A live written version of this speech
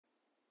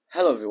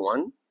Hello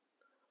everyone,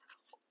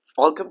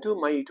 welcome to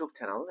my YouTube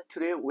channel.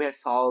 Today we are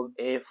solving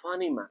a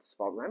funny maths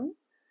problem.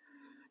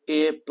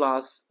 A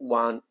plus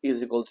 1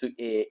 is equal to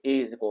A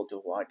is equal to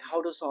what? How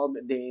to solve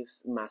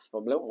this maths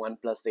problem? 1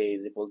 plus A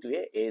is equal to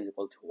A is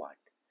equal to what?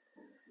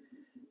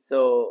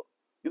 So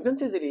you can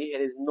see that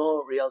there is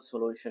no real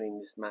solution in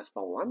this maths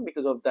problem.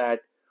 Because of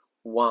that,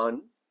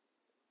 1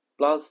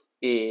 plus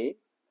A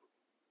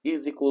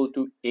is equal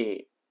to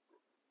A.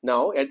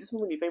 Now at this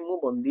moment, if I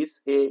move on this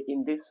A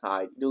in this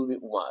side, it will be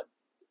 1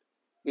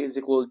 is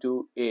equal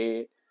to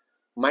A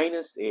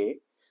minus A,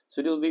 so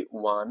it will be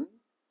 1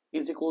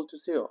 is equal to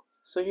 0.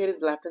 So here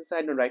is left hand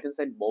side and right hand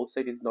side, both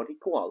sides is not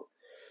equal.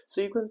 So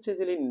you can see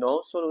easily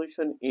no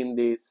solution in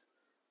this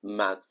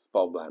maths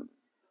problem.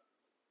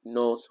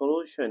 No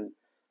solution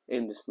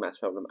in this maths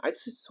problem. I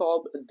just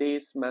solved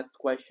this maths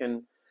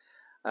question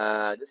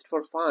just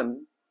for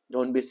fun.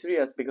 Don't be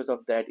serious because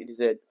of that. It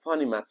is a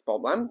funny maths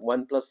problem.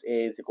 1 plus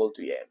A is equal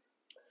to A.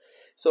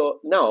 So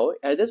now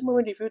at this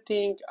moment, if you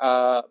think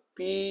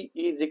P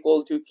is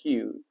equal to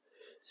Q,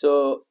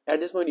 so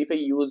at this point, if I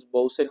use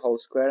both side whole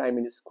square, I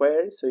mean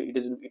square, so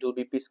it will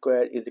be P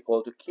square is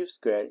equal to Q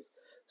square.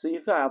 So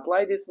if I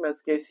apply this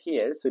math case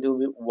here, so it will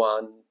be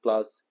 1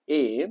 plus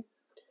A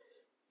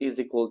is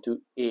equal to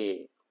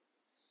A.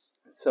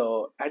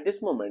 So at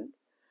this moment,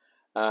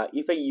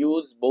 if I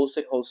use both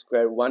side whole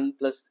square, 1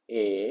 plus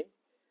A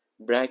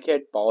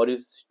bracket power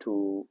is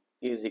 2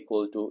 is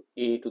equal to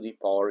A to the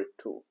power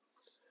 2.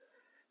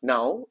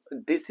 Now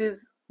this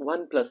is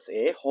 1 plus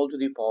A whole to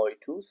the power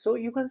 2. So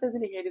you can say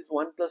that here is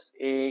 1 plus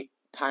A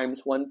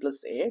times 1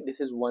 plus A. This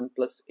is 1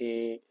 plus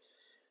A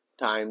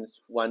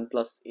times 1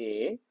 plus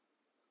A,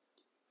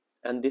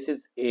 and this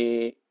is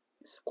A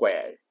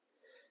square.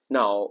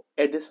 Now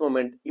at this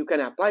moment you can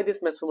apply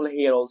this math formula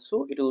here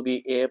also. It will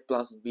be A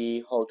plus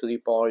B whole to the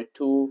power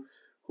 2,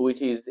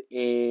 which is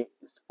A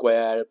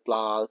square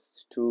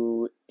plus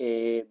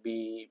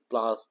 2AB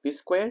plus B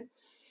square.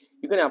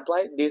 You can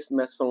apply this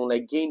math formula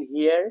again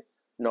here,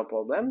 no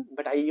problem,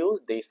 but I use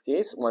this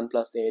case 1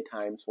 plus A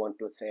times 1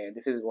 plus A.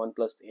 This is 1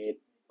 plus A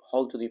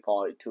whole to the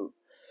power 2.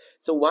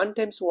 So 1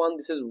 times 1,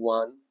 this is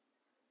 1,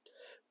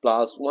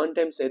 plus 1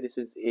 times A, this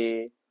is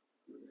A,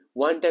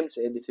 1 times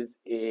A, this is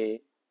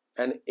A,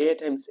 and A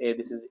times A,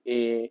 this is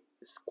A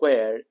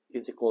square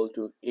is equal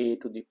to A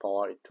to the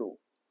power 2.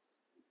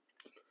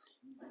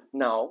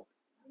 Now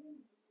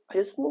I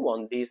just move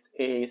on this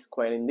A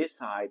square in this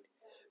side,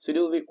 so it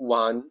will be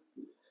 1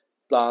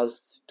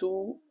 plus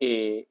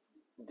 2A,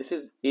 this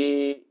is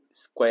A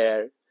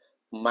square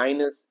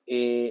minus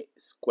A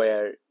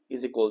square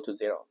is equal to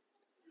 0.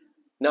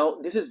 Now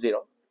this is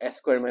 0, S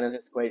square minus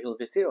S square will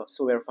be 0.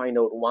 So we'll find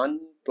out 1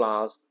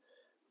 plus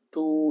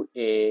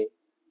 2A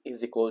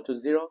is equal to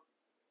 0.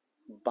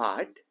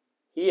 But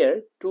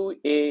here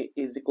 2A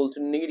is equal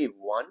to negative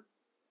 1.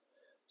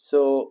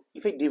 So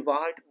if I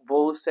divide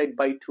both sides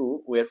by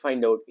 2, we'll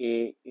find out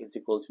A is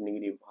equal to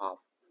negative half.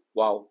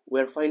 Wow,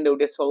 we'll find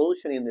out a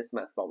solution in this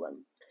math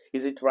problem.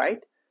 Is it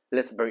right?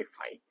 Let's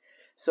verify.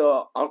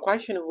 So our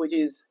question, which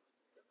is,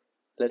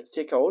 let's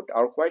check out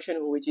our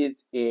question, which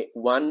is a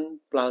 1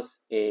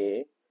 plus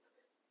A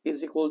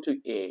is equal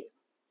to A.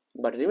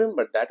 But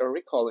remember that, or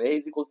recall, A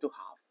is equal to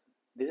half.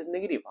 This is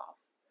negative half.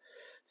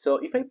 So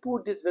if I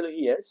put this value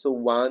here, so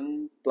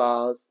 1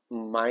 plus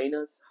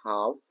minus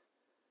half,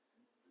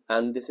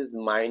 and this is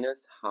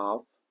minus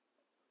half.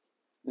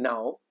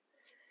 Now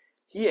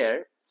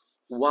here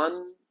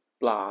 1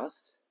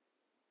 plus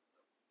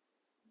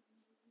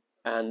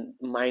and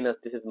minus,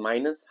 this is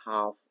minus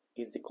half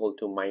is equal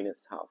to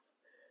minus half,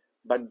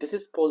 but this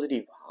is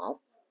positive half,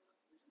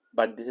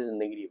 but this is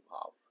negative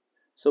half,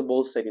 so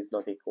both sides is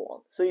not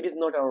equal, so it is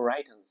not our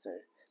right answer.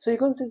 So you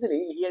can see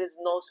here is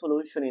no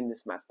solution in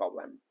this math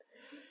problem.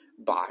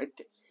 But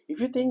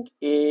if you think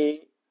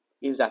A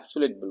is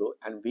absolute blue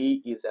and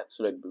B is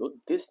absolute blue,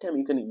 this time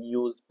you can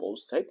use both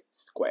sides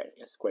square.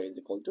 S square is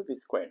equal to V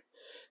square.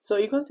 So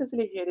you can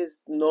see here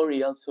is no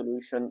real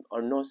solution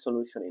or no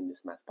solution in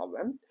this math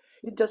problem.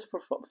 It's just for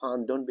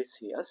fun, don't be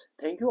serious.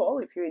 Thank you all.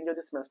 If you enjoyed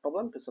this math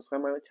problem, please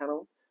subscribe my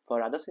channel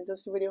for other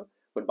interesting video.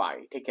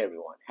 Goodbye. Take care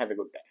everyone. Have a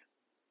good day.